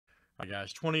All right,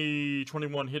 guys,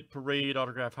 2021 Hit Parade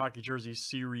Autograph Hockey Jersey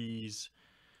Series.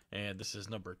 And this is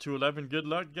number 211. Good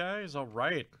luck, guys. All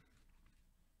right.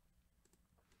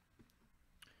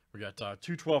 We got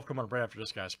 212 coming up right after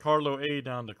this, guys. Carlo A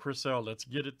down to Chris L. Let's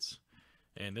get it.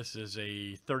 And this is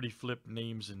a 30 flip,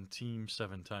 names and teams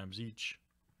 7 times each.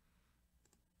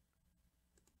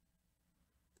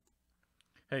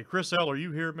 Hey, Chris L., are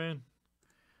you here, man?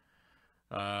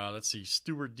 Let's see.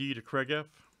 Stuart D to Craig F.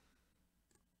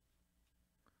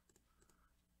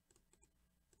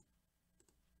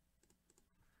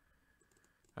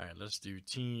 All right, let's do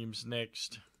teams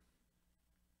next.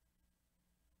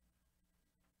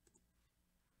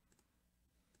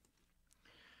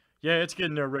 Yeah, it's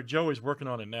getting there, Rick. Joey's working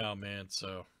on it now, man.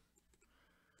 So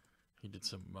he did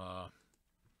some,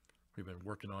 we've been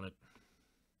working on it.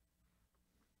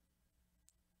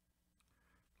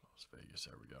 Las Vegas,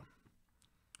 there we go.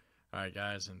 All right,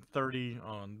 guys, and 30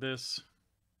 on this.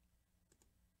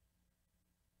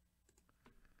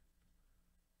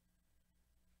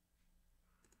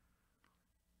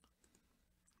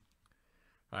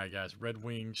 All right, guys, Red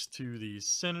Wings to the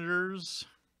Senators.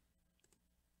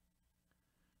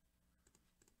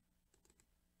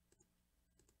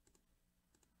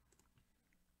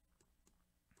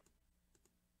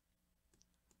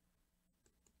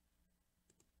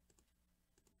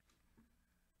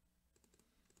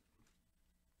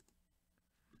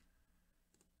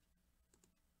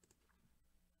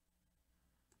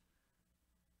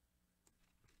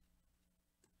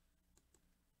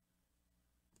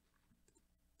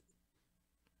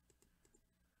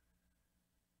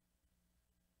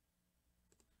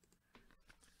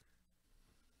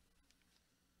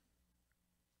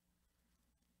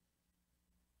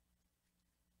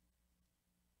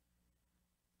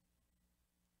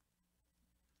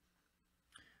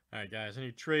 All right, guys,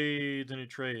 any trades, any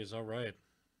trays? All right.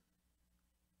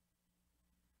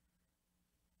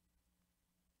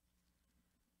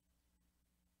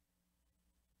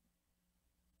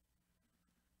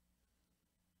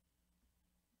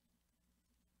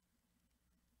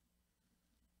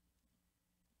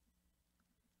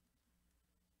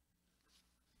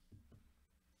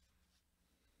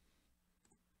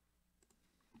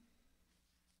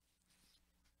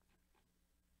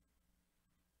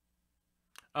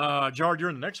 Jard, you're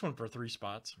in the next one for 3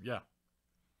 spots. Yeah.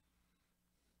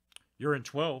 You're in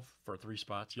 12 for 3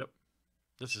 spots. Yep.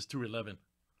 This is 211.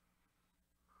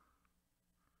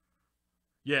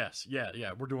 Yes. Yeah.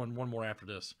 We're doing one more after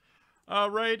this. All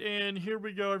right, and here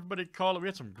we go. Everybody call it. We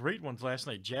had some great ones last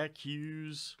night. Jack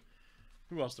Hughes.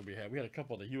 Who else did we have? We had a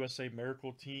couple of the USA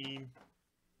Miracle team.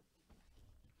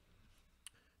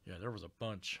 Yeah, there was a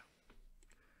bunch.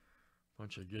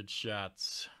 Bunch of good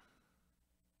shots.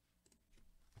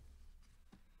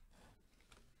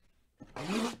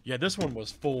 Yeah, this one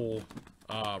was full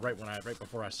right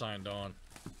before I signed on.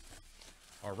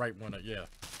 Or right when it, yeah.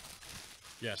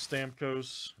 Yeah,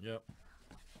 Stamkos, yep.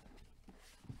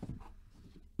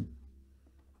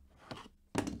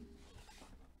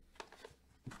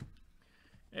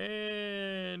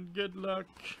 And good luck.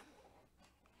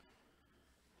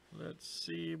 Let's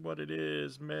see what it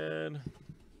is, man.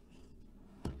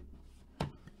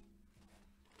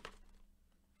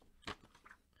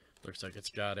 Looks like it's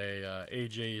got a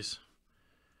AJ's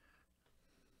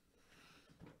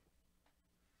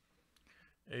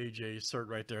cert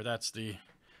right there. That's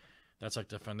like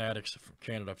the Fanatics from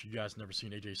Canada. If you guys never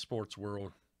seen AJ Sports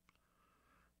World,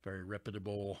 very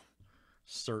reputable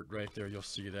cert right there. You'll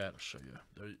see that. I'll show you.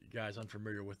 The guys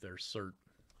unfamiliar with their cert.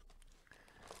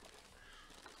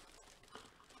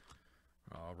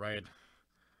 All right,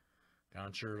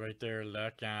 Goncher right there.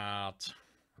 Look out!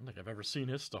 I don't think I've ever seen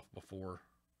his stuff before.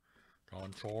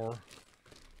 Contour.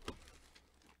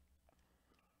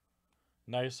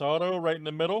 Nice auto right in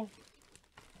the middle.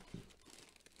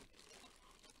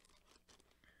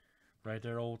 Right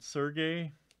there, old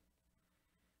Sergey.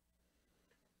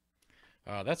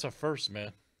 That's a first,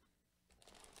 man.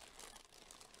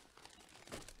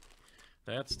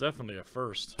 That's definitely a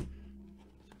first.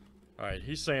 Alright,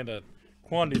 he's saying that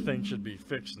quantity thing should be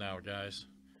fixed now, guys.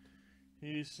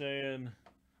 He's saying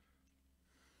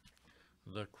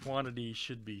the quantity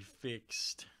should be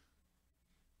fixed.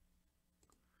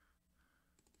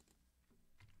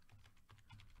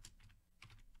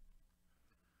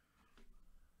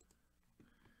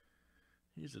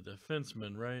 He's a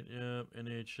defenseman, right? Yep,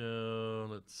 NHL.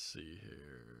 Let's see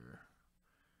here.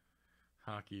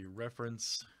 Hockey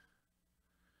reference.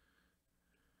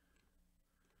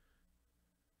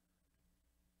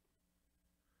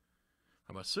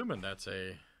 I'm assuming that's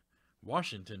a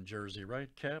Washington jersey,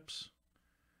 right? Caps.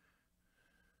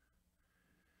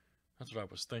 That's what I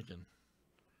was thinking.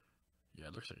 Yeah,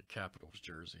 it looks like a Capitals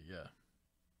jersey, yeah.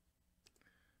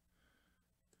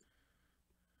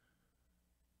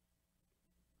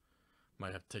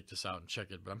 Might have to take this out and check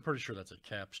it, but I'm pretty sure that's a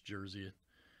Caps jersey.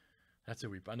 That's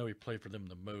it. I know we play for them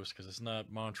the most because it's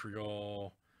not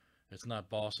Montreal, it's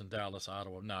not Boston, Dallas,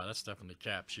 Ottawa. No, that's definitely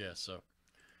Caps, yes. So,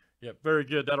 yeah, very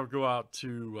good. That'll go out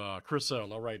to Chris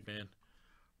L. All right, man.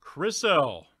 Chris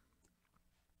L.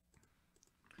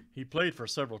 He played for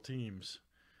several teams,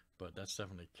 but that's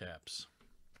definitely Caps.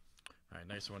 All right,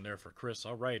 nice one there for Chris.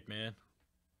 All right, man.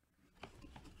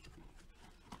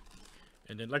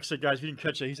 And then, like I said, guys, if you didn't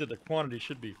catch it, he said the quantity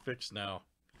should be fixed now.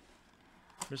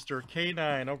 Mr.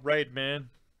 K9, all right, man.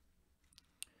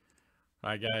 All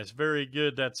right, guys, very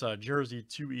good. That's jersey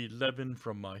 211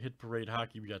 from Hit Parade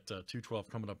Hockey. We got 212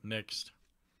 coming up next.